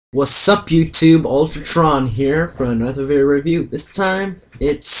What's up, YouTube? Ultratron here for another video review. This time,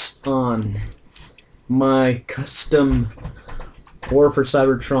 it's on my custom War for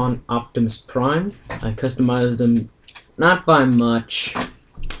Cybertron Optimus Prime. I customized them, not by much.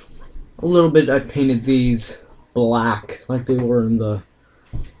 A little bit. I painted these black, like they were in the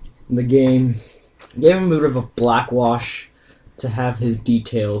game. Gave him a bit of a black wash to have his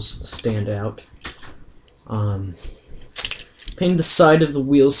details stand out. Painted the side of the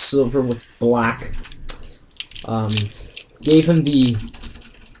wheels silver with black. Gave him the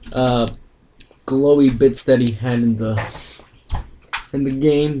glowy bits that he had in the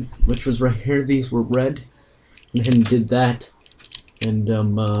game, which was right here. These were red. Went ahead and did that, and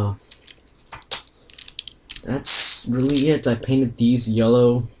that's really it. I painted these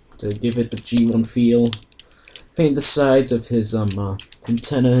yellow to give it the G1 feel. Painted the sides of his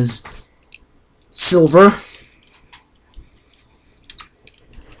antennas silver.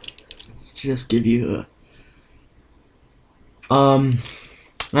 Just give you a I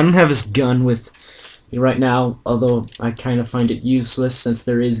don't have his gun with me right now, although I kind of find it useless since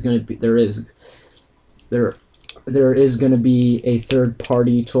there is gonna be a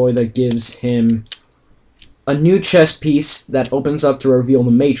third-party toy that gives him a new chest piece that opens up to reveal the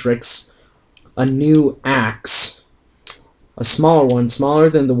Matrix, a new axe, a smaller one, smaller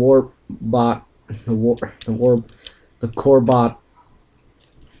than the Corebot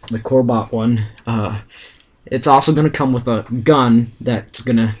one. It's also going to come with a gun that's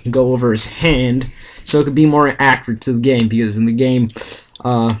going to go over his hand, so it could be more accurate to the game, because in the game,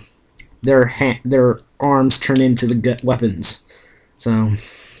 their arms turn into the weapons. So,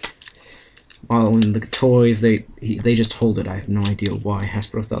 while in the toys, they just hold it. I have no idea why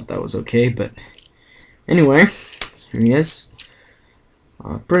Hasbro thought that was okay, but anyway, here he is.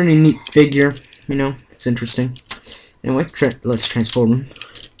 Pretty neat figure, you know, it's interesting. Anyway, let's transform him.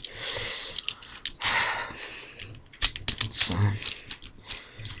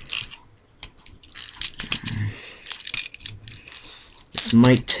 This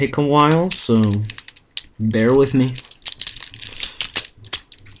might take a while, so bear with me.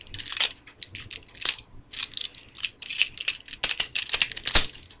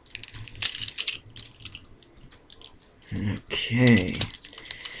 Okay.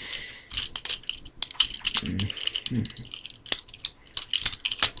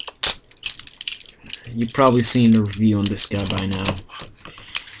 You've probably seen the review on this guy by now.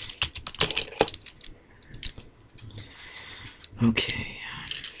 Okay.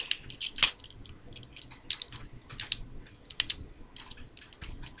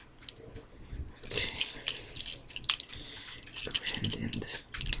 Go ahead and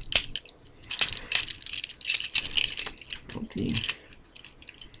put the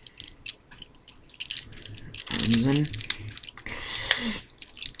arms in.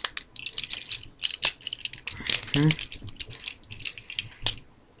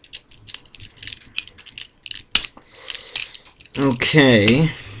 Okay.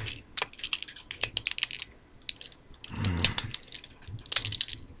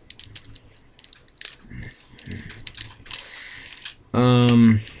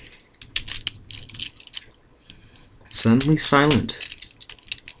 Suddenly silent.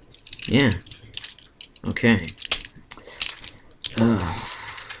 Yeah. Okay.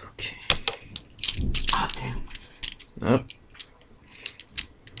 Okay. Oh, damn. Oh.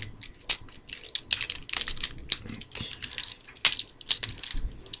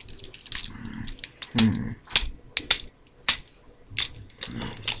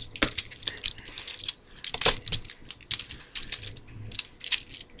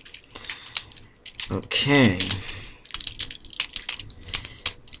 Okay.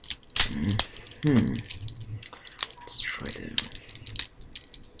 Let's try to.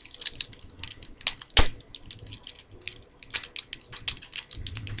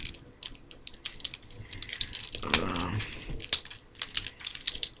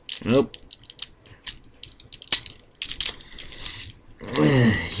 Nope.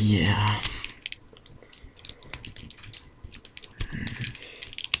 Yeah.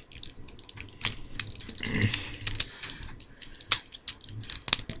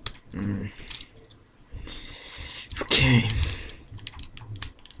 Okay.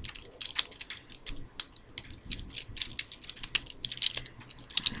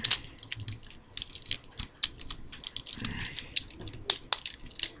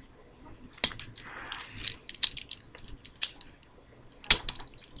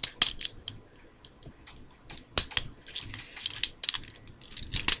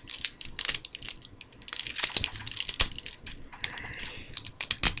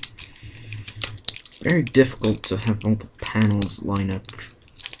 Very difficult to have all the panels line up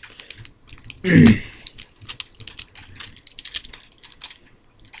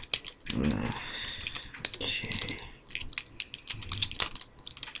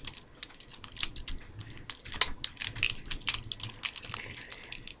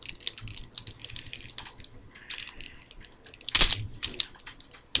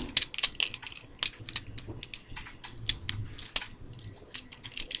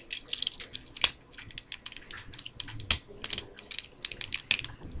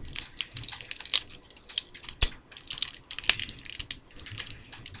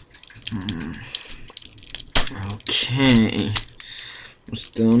Okay, it's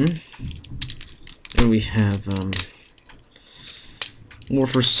done. Here we have more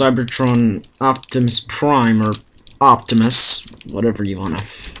for Cybertron Optimus Prime, or Optimus, whatever you wanna,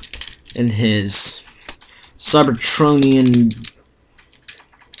 in his Cybertronian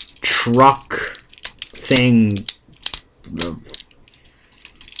truck thing.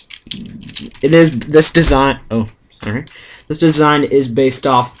 It is this design. Oh, sorry. This design is based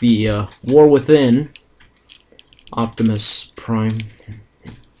off the War Within Optimus Prime,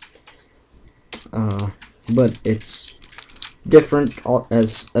 but it's different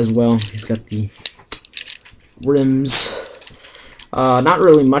as well. He's got the rims. Not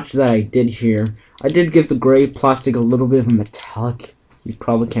really much that I did here. I did give the gray plastic a little bit of a metallic. You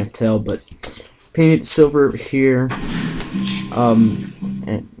probably can't tell, but painted silver here.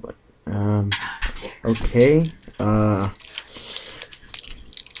 Okay.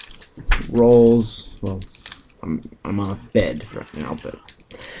 Rolls. Well, I'm on a bed right now,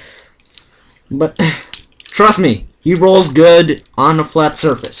 but trust me, he rolls good on a flat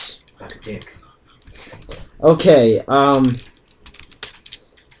surface. Like a dick. Okay,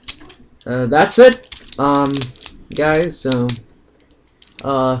 that's it, guys, so,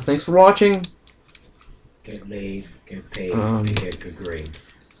 thanks for watching. Get laid, get paid, and get good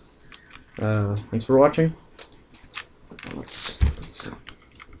grades. Thanks for watching.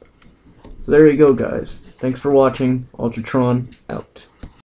 So there you go, guys. Thanks for watching. Ultratron out.